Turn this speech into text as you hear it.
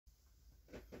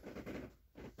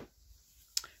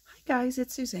Guys,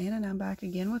 it's Suzanne and I'm back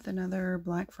again with another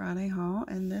Black Friday haul,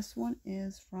 and this one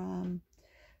is from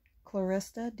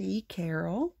Clarista D.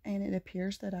 Carroll, and it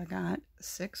appears that I got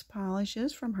 6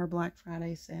 polishes from her Black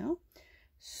Friday sale.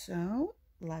 So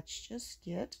let's just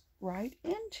get right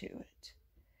into it.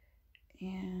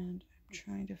 And I'm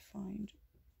trying to find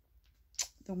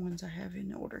the ones I have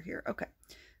in order here. Okay,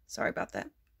 sorry about that.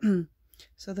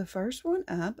 So the first one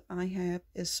up I have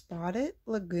is Spotted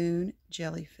Lagoon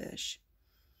Jellyfish.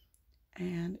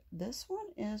 And this one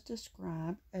is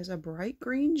described as a bright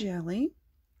green jelly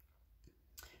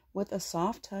with a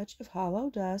soft touch of hollow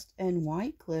dust and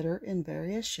white glitter in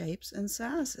various shapes and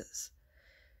sizes.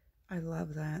 I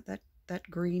love that. That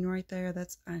green right there,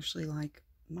 that's actually like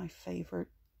my favorite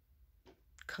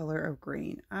color of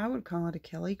green. I would call it a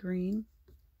Kelly green.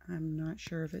 I'm not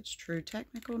sure if it's true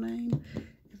technical name,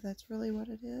 if that's really what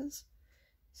it is.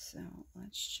 So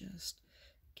let's just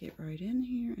get right in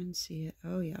here and see it.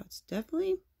 Oh yeah, it's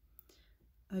definitely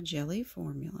a jelly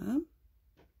formula.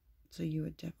 So you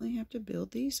would definitely have to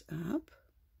build these up.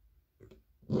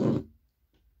 But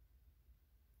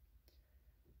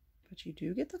you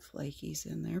do get the flakies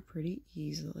in there pretty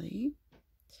easily.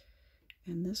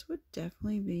 And this would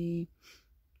definitely be,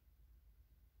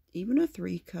 even a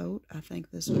 3-coat, I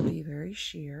think this would be very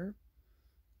sheer.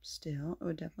 Still, it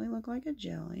would definitely look like a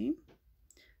jelly.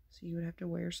 So you would have to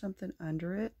wear something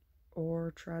under it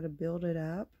or try to build it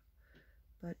up.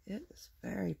 But it is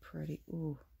very pretty.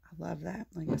 Ooh, I love that.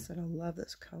 Like I said, I love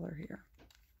this color here.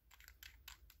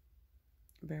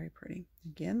 Very pretty.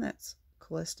 Again, that's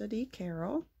Clarista D.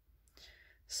 Carroll,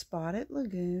 Spotted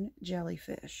Lagoon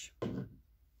Jellyfish.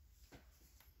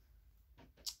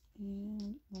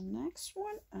 And the next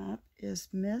one up is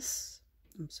Miss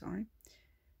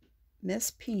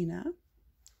Pina.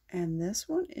 And this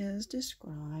one is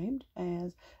described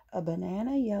as a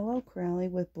banana yellow crowley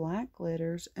with black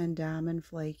glitters and diamond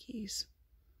flakies.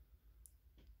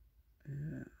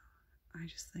 I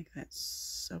just think that's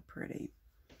so pretty.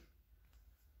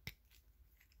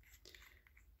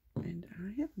 And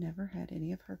I have never had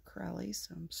any of her crowleys,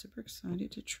 so I'm super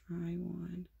excited to try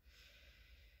one.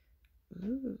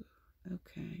 Ooh,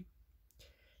 okay.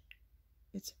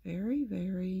 It's very,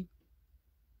 very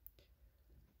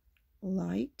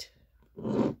light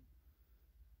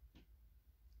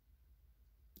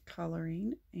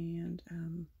coloring, and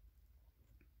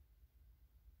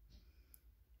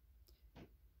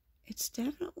it's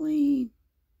definitely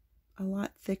a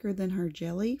lot thicker than her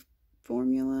jelly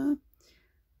formula,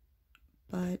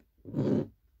 but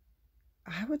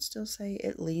I would still say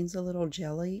it leans a little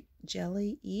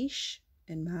jelly-ish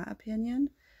in my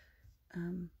opinion.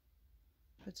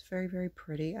 It's very, very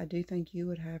pretty. I do think you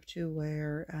would have to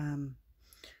wear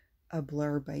a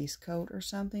blur base coat or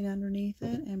something underneath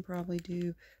it and probably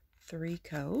do 3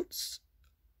 coats.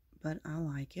 But I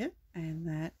like it. And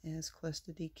that is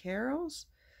Clarista D. Carroll's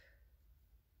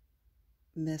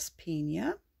Miss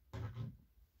Pina.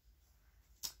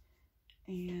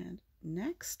 And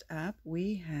next up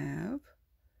we have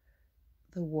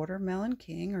the Watermelon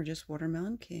King, or just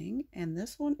Watermelon King, and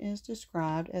this one is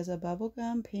described as a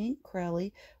bubblegum pink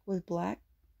crowley with black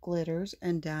glitters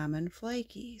and diamond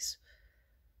flakies.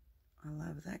 I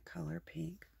love that color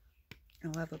pink. I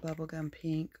love a bubblegum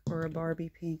pink or a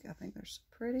Barbie pink. I think they're so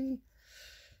pretty.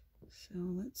 So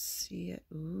let's see it.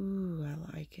 Ooh, I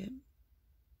like it.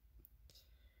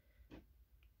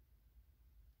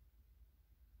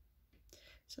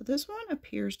 So this one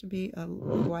appears to be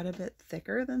quite a bit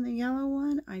thicker than the yellow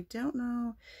one. I don't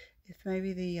know if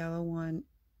maybe the yellow one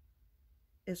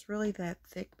is really that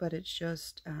thick, but it's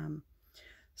just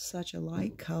such a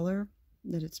light color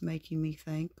that it's making me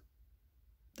think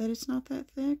that it's not that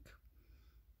thick.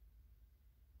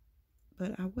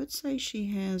 But I would say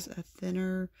she has a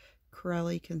thinner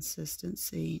crowley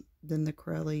consistency than the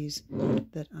crowleys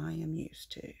that I am used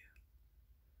to.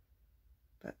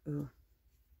 But ooh,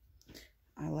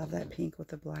 I love that pink with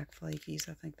the black flakies.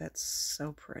 I think that's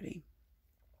so pretty.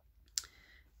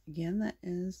 Again, that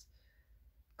is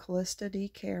Clarista D.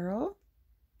 Carroll,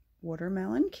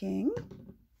 Watermelon King.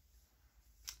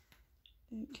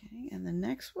 Okay, and the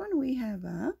next one we have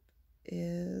up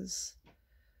is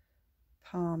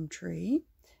Palm Tree.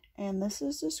 And this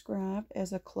is described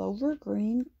as a clover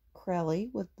green crowley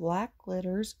with black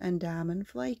glitters and diamond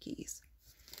flakies.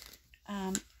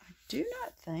 I do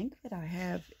not think that I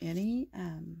have any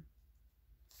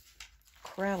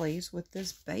crowleys with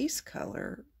this base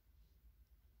color.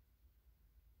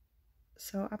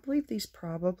 So I believe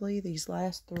these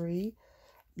last 3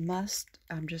 must,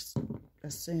 I'm just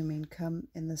assuming, come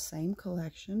in the same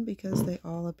collection because they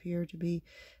all appear to be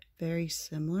very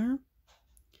similar,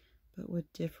 but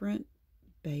with different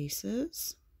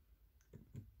bases.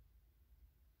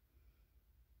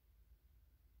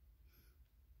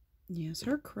 Yes,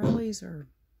 her curlies are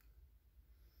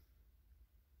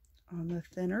on the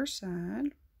thinner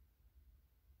side,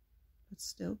 but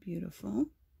still beautiful.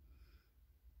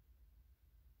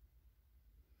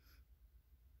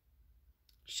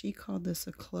 She called this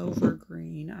a clover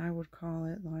green. I would call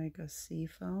it like a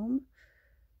seafoam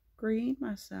green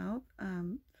myself.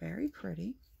 Very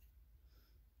pretty.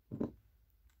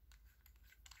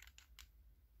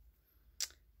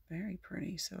 Very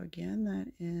pretty. So again,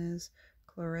 that is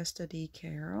Clarista D.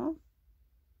 Carroll,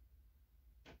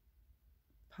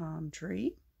 Palm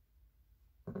Tree.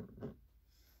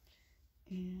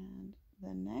 And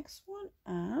the next one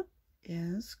up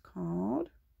is called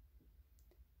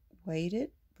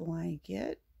Weighted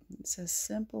Blanket. It says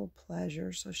Simple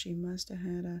Pleasure, so she must have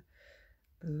had a,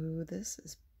 ooh, this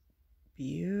is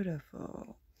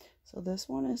beautiful. So this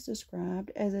one is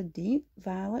described as a deep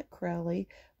violet crelly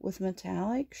with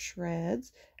metallic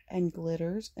shreds and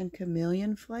glitters and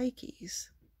chameleon flakies.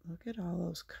 Look at all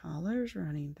those colors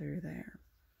running through there.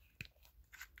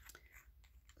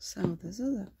 So this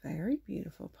is a very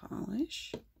beautiful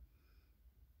polish.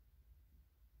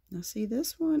 Now see,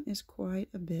 this one is quite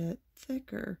a bit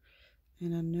thicker,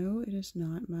 and I know it is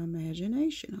not my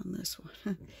imagination on this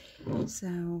one.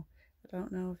 So I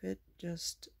don't know if it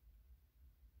just,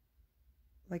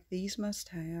 like these must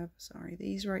have, sorry,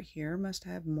 these right here must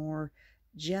have more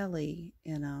jelly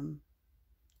in them,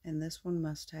 and this one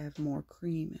must have more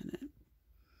cream in it.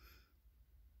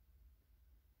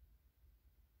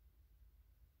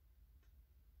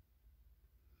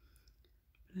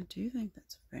 I do think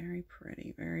that's very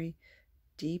pretty, very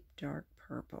deep dark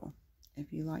purple.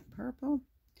 If you like purple,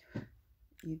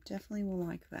 you definitely will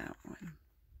like that one.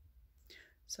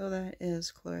 So that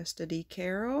is Clarista D.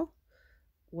 Carroll,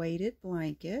 Weighted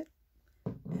Blanket.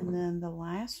 And then the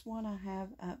last one I have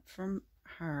up from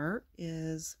her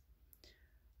is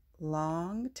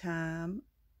Long Time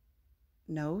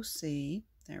No See.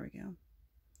 There we go.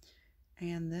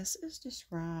 And this is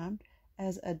described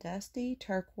as a dusty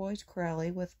turquoise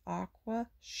crelly with aqua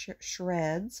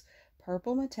shreds,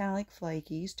 purple metallic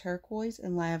flakies, turquoise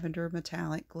and lavender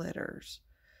metallic glitters.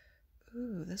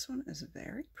 Ooh, this one is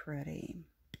very pretty.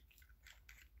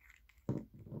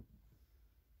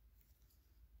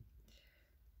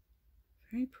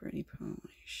 Very pretty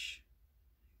polish.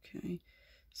 Okay,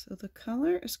 so the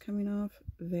color is coming off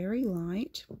very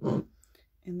light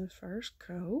in the first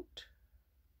coat,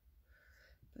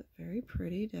 but very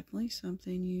pretty. Definitely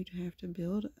something you'd have to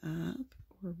build up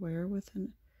or wear with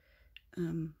an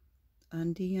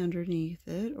undie underneath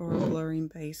it, or a blurring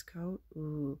base coat.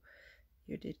 Ooh,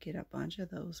 you did get a bunch of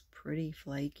those pretty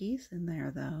flakies in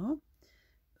there though.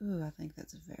 Ooh, I think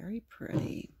that's very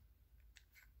pretty.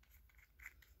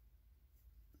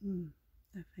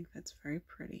 I think that's very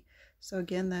pretty. So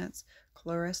again, that's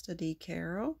Clarista D.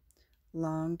 Carroll,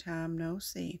 Long Time No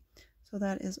See. So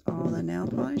that is all the nail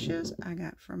polishes I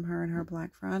got from her in her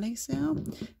Black Friday sale.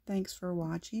 Thanks for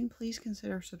watching. Please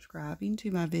consider subscribing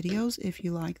to my videos if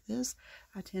you like this.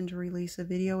 I tend to release a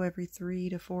video every 3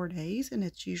 to 4 days, and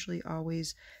it's usually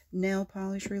always nail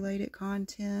polish related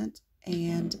content.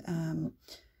 And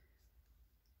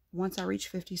once I reach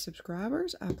 50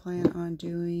 subscribers, I plan on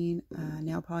doing a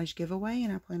nail polish giveaway,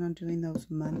 and I plan on doing those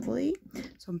monthly.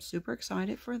 So I'm super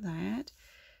excited for that.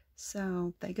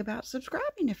 So think about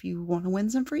subscribing if you want to win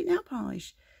some free nail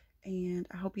polish. And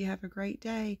I hope you have a great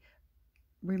day.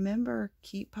 Remember,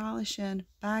 keep polishing.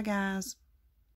 Bye, guys.